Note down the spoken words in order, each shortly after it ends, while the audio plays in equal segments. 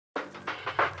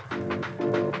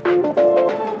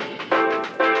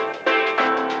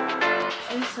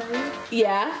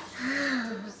Yeah.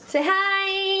 Say hi.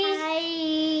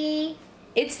 Hi.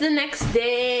 It's the next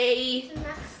day.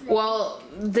 Well,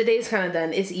 the day's kind of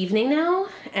done. It's evening now,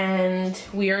 and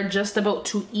we are just about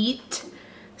to eat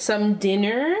some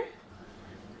dinner.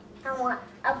 I want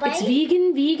a bite. It's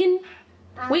vegan.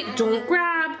 Wait, don't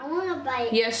grab. I want a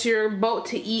bite. Yes, you're about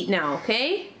to eat now,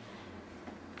 okay?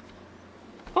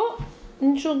 Oh,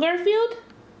 Angel Garfield?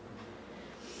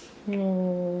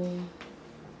 Oh,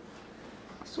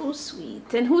 so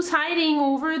sweet. And who's hiding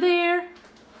over there?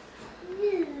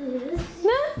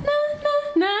 Na, na, na,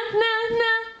 na, na,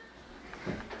 na.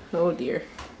 Oh dear.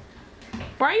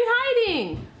 Why are you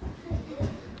hiding?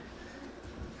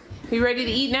 You ready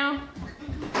to eat now?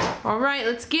 Alright,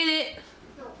 let's get it.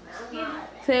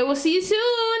 Say, we'll see you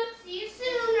soon. See you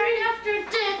soon, right after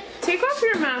this. Take off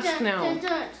your mask now.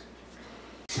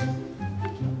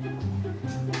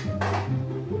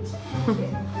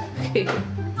 Okay.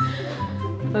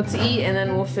 Let's eat and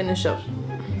then we'll finish up.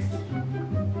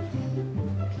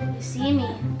 You see me,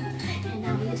 and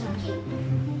now we're talking.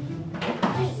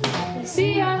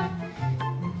 See ya.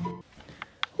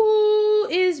 Who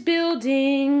is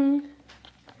building?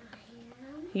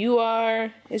 You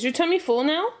are. Is your tummy full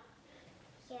now?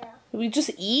 Yeah. Did we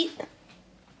just eat?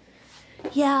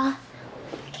 Yeah.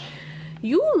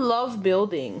 You love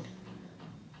building.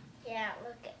 Yeah,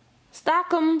 look at.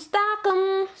 Stack 'em, stack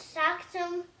 'em. Stacked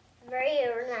them very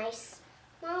nice.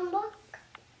 Mom, look.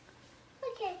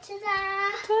 Look at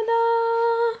ta-da.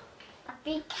 Ta-da. A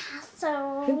big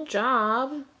castle. Good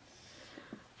job.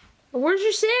 Where's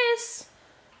your sis?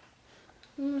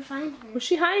 I'm gonna find her. Where's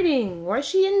she hiding? Why is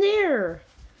she in there?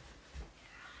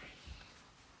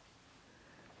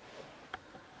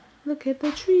 Look at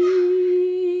the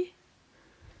tree.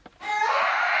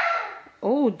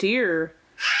 Oh dear.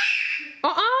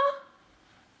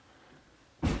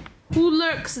 Who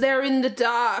lurks there in the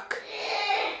dark?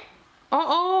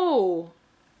 Uh-oh.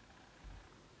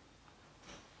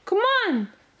 Come on.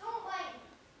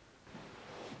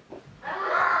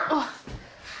 Oh.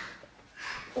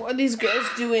 What are these girls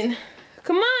doing?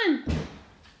 Come on.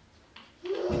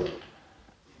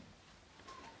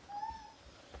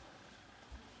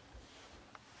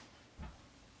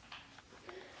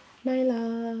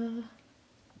 Nyla.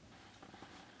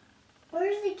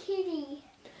 Where's the kitty?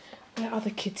 Where are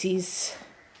the kitties?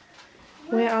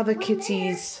 Where are the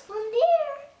kitties? One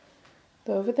there.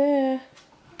 They're over there.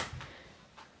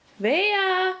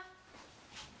 Vea.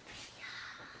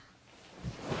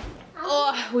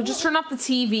 Oh, we just turned off the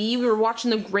TV. We were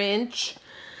watching The Grinch.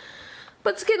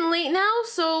 But it's getting late now,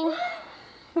 so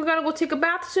we gotta go take a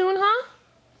bath soon, huh?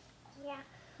 Yeah.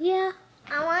 Yeah.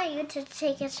 I want you to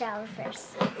take a shower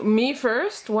first. Me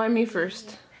first? Why me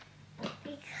first?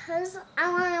 Because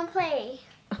I want to play.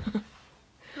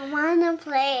 I want to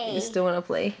play. You still want to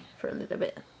play for a little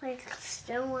bit? Like,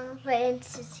 still want to play in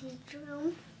Sissy's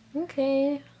room.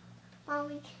 Okay. While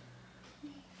we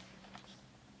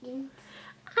can.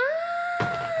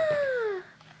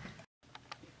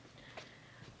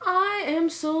 I am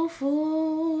so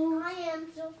full. I am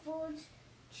so full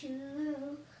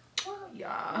too. What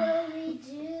Yeah. will we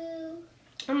do?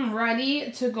 I'm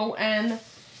ready to go and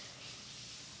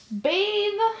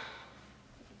bathe.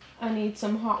 I need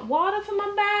some hot water for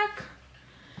my back.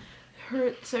 It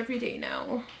hurts every day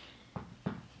now.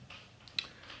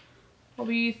 I'll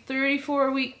be 34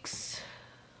 weeks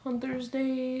on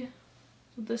Thursday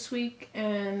this week,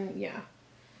 and yeah.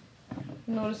 I've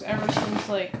noticed ever since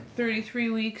like 33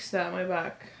 weeks that my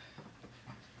back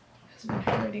has been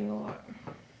hurting a lot.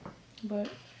 But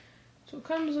that's what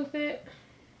comes with it.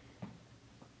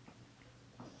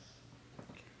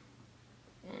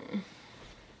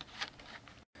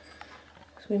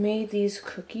 So we made these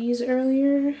cookies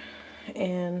earlier,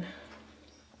 and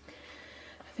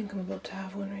I think I'm about to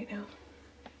have one right now.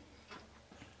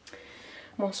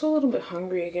 I'm also a little bit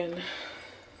hungry again.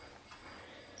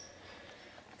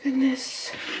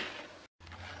 Goodness.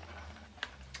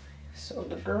 So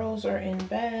the girls are in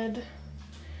bed,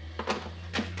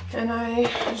 and I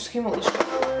just came out of the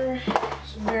shower.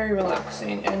 It's very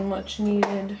relaxing and much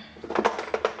needed.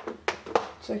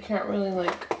 So I can't really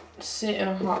like sit in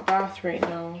a hot bath right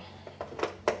now.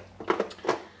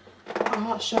 A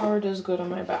hot shower does good on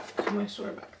my back, my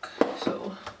sore back.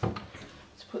 So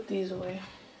let's put these away.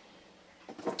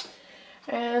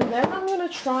 And then I'm gonna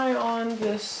try on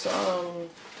this, I'm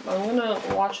gonna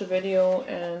watch a video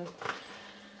and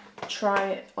try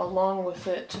it along with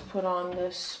it to put on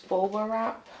this boba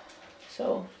wrap.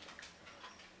 So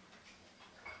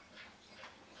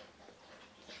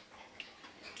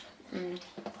I'm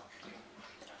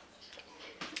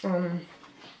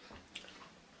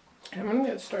gonna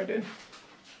get started.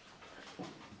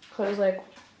 because like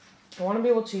I want to be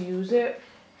able to use it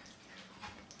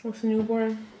with the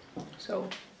newborn. So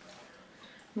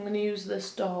I'm gonna use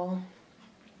this doll,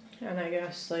 and I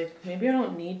guess like maybe I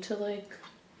don't need to like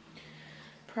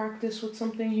practice with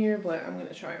something here, but I'm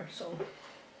gonna try. So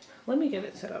let me get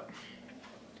it set up.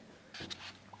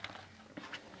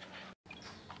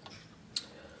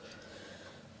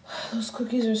 Those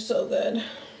cookies are so good.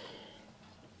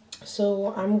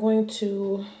 So I'm going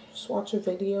to just watch a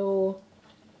video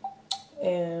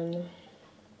and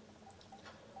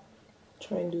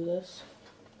try and do this.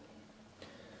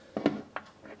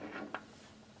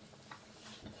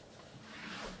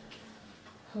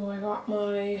 So I got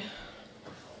my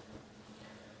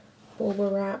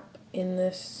Boba wrap in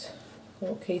this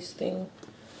little case thing.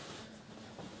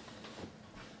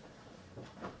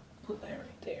 Put that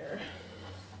right there.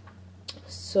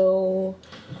 So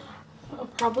I'll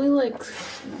probably like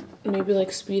maybe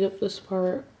like speed up this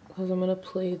part because I'm gonna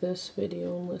play this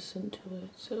video and listen to it.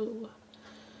 So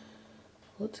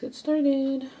let's get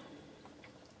started.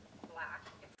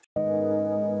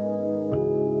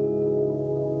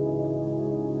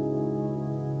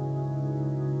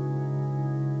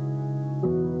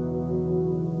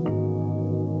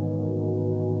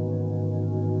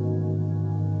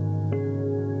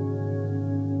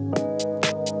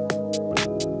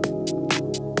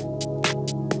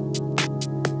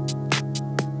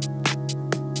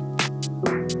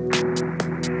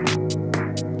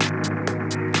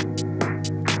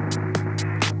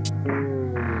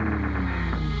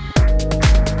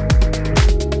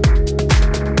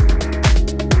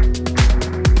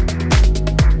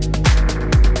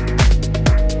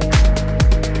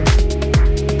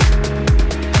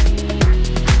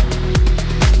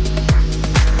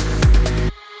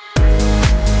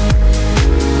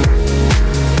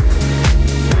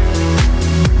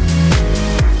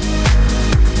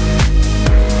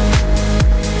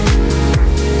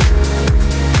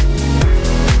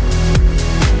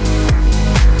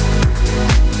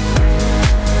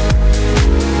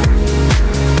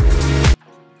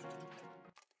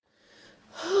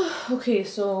 Okay,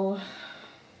 so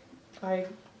I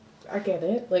get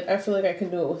it. Like I feel like I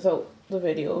can do it without the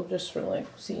video just from like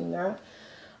seeing that.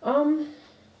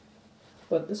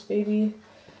 But this baby,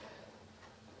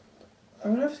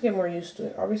 I'm gonna have to get more used to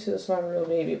it. Obviously that's not a real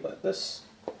baby, but this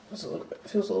is a little bit,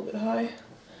 feels a little bit high.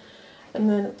 And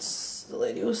then it's, the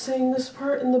lady was saying this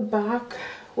part in the back,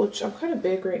 which I'm kind of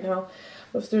big right now.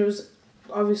 If there's,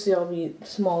 obviously I'll be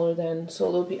smaller then,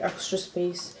 so there'll be extra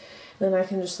space. Then I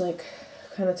can just like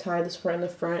kind of tie this part in the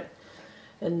front,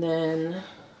 and then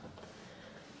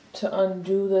to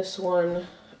undo this one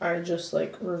I just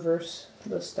like reverse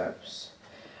the steps.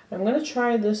 I'm gonna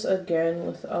try this again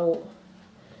without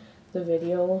the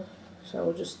video, so I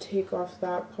will just take off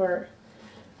that part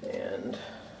and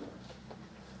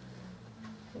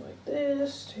like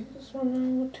this, take this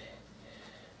one out,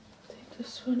 take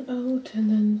this one out, and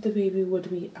then the baby would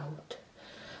be out.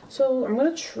 So I'm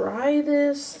gonna try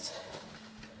this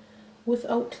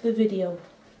without the video.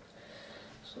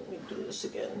 So let me do this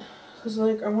again, because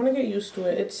like I want to get used to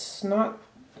it. It's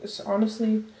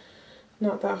honestly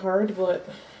not that hard, but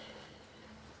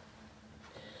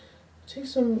it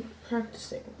takes some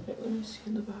practicing. Wait, let me see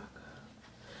in the back.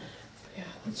 Yeah,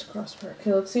 that's a cross part.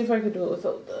 Okay, let's see if I could do it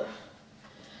without the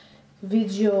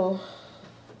video.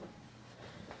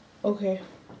 Okay,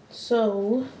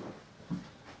 so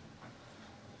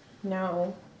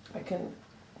now I can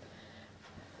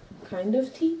kind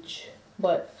of teach,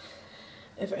 but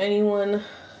if anyone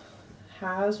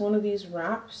has one of these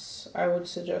wraps, I would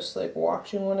suggest like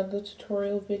watching one of the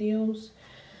tutorial videos,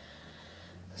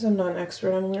 because I'm not an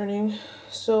expert, I'm learning.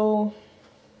 So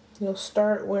you'll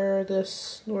start where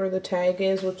the tag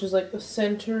is, which is like the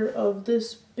center of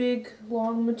this big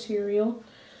long material.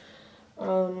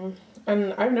 And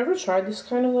I've never tried this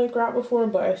kind of like wrap before,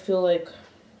 but I feel like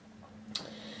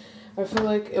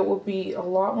it would be a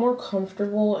lot more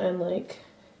comfortable and like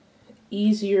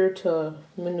easier to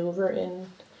maneuver in,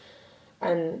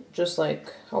 and just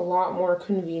like a lot more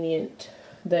convenient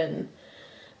than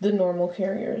the normal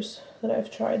carriers that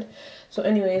I've tried. So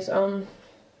anyways, the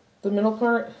middle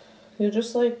part, you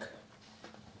just like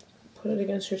put it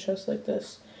against your chest like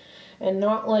this, and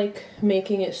not like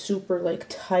making it super like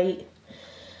tight,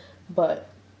 but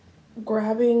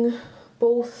grabbing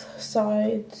both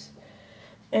sides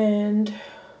and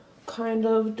kind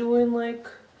of doing like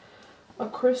a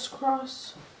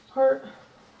crisscross part,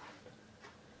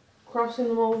 crossing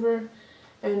them over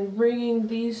and bringing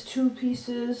these two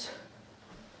pieces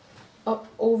up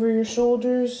over your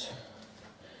shoulders,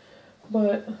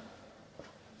 but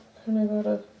kind of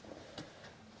gotta,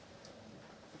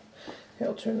 Okay,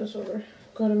 I'll turn this over.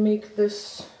 Gotta make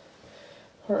this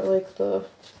part like that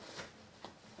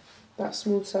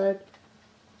smooth side.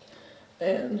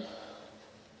 And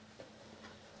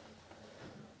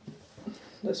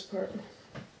this part.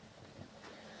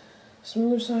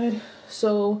 Smoother side.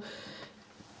 So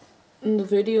in the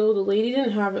video, the lady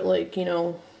didn't have it like, you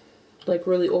know, like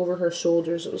really over her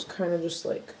shoulders. It was kind of just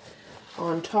like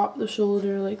on top of the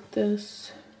shoulder like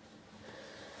this.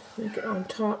 Make it on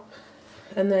top.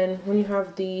 And then when you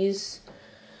have these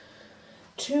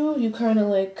two, you kind of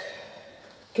like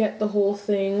get the whole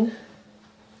thing,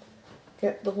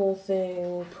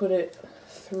 put it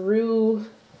through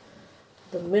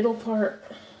the middle part,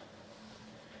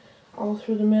 all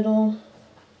through the middle.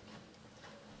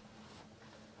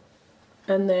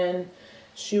 And then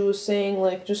she was saying,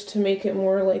 like, just to make it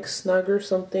more like snug or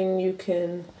something, you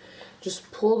can just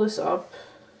pull this up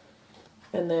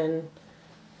and then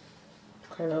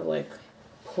kind of like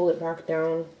pull it back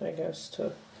down, I guess,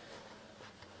 to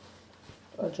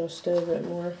adjust it a bit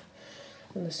more.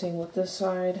 And the same with this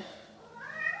side.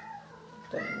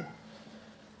 Then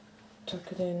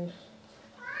tuck it in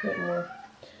a bit more.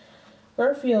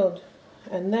 Garfield.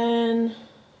 And then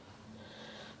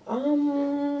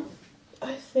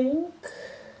I think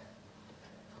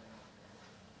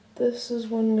this is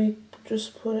when we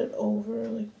just put it over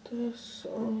like this.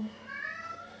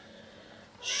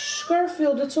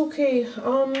 Garfield, it's okay.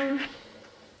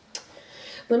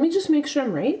 Let me just make sure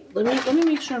I'm right. Let me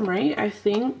make sure I'm right. I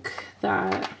think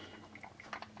that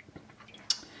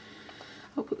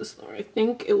I'll put this lower. I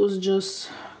think it was just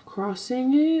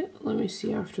crossing it. Let me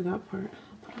see after that part.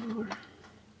 I'll put it lower.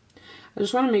 I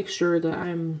just want to make sure that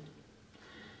I'm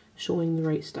showing the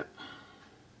right step.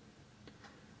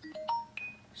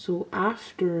 So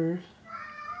after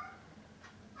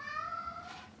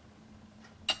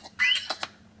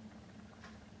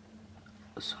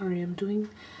sorry, I'm doing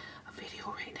a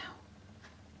video right now.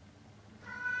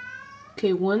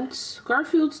 Okay, once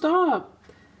Garfield, stop.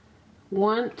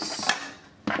 Once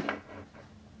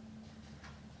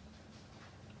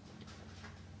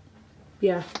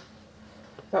yeah,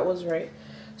 that was right.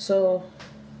 So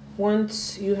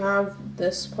once you have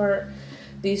this part,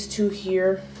 these two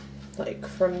here, like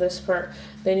from this part,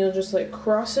 then you'll just like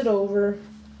cross it over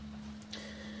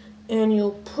and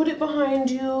you'll put it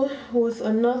behind you with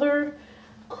another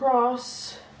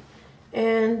cross.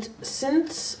 And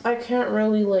since I can't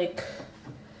really like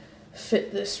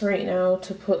fit this right now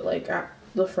to put like at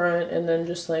the front and then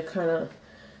just like kind of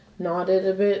knot it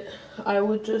a bit, I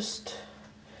would just,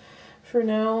 for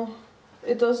now,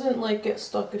 it doesn't like get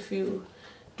stuck if you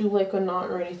do like a knot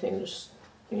or anything, just,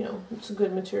 you know, it's a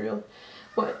good material.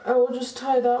 But I will just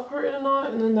tie that part in a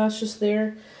knot and then that's just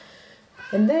there.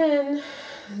 And then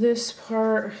this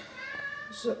part,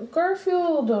 so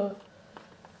Garfield,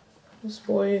 this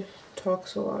boy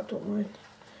talks a lot, don't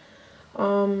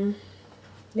mind.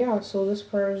 Yeah, so this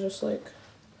part is just like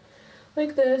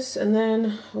this, and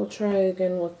then we'll try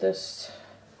again with this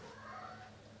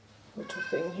little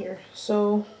thing here.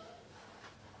 So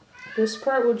this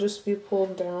part would just be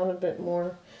pulled down a bit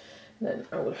more. Then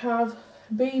I would have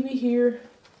baby here,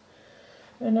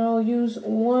 and I'll use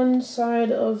one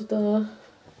side of the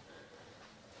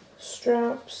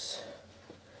straps,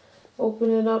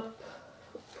 open it up,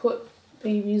 put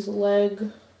baby's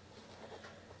leg,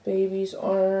 baby's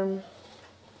arm,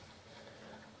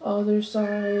 other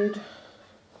side,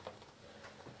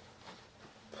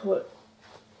 put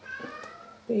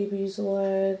baby's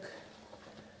leg,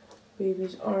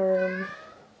 baby's arm,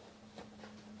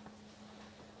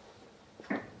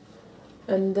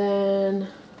 and then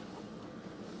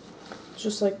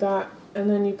just like that, and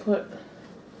then you put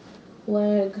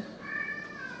leg,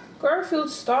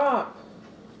 Garfield, stop,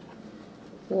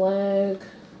 leg,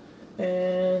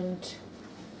 and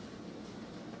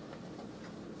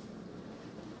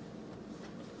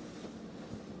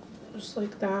just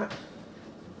like that,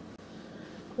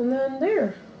 and then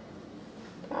there,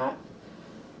 that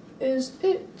is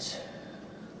it.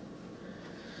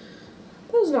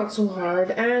 That was not so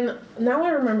hard, and now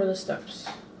I remember the steps.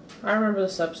 I remember the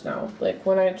steps now. Like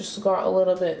when I just got a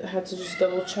little bit, I had to just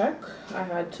double check. I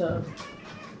had to,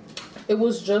 it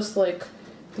was just like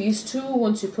these two,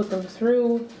 once you put them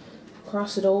through,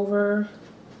 cross it over,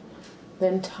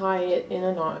 then tie it in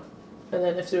a knot. And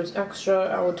then if there's extra,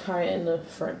 I would tie it in the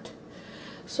front.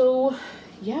 So,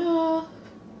 yeah.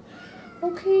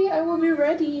 Okay, I will be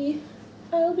ready.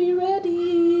 I'll be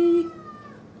ready.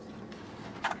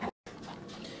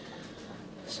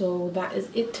 So that is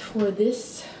it for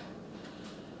this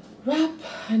wrap.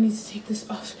 I need to take this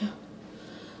off now.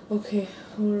 Okay,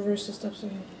 we'll reverse the steps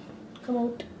again. Come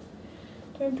out.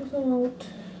 Time to come out.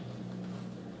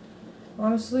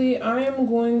 Honestly, I am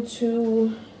going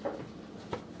to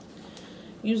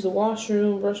use the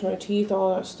washroom, brush my teeth,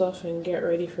 all that stuff, and get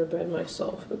ready for bed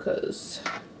myself because,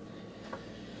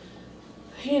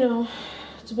 you know,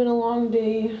 it's been a long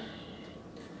day.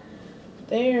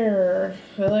 There.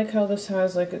 I like how this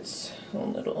has like its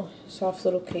own little soft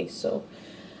little case, so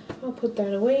I'll put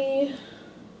that away.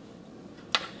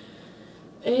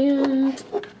 And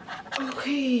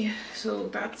okay, so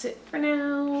that's it for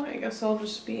now. I guess I'll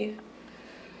just be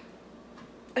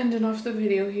ending off the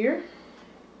video here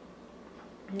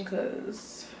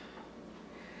because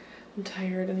I'm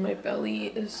tired and my belly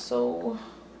is so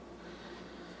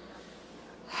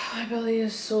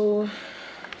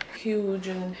huge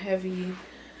and heavy,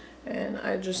 and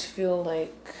I just feel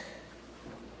like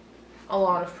a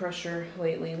lot of pressure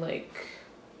lately, like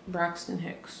Braxton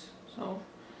Hicks. So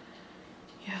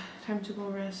yeah, time to go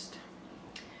rest.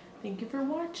 Thank you for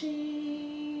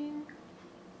watching.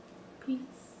 Peace.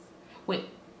 Wait,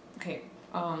 okay,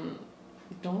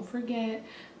 don't forget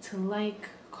to like,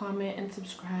 comment, and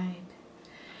subscribe,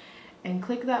 and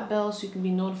click that bell so you can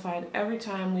be notified every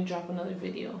time we drop another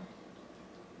video.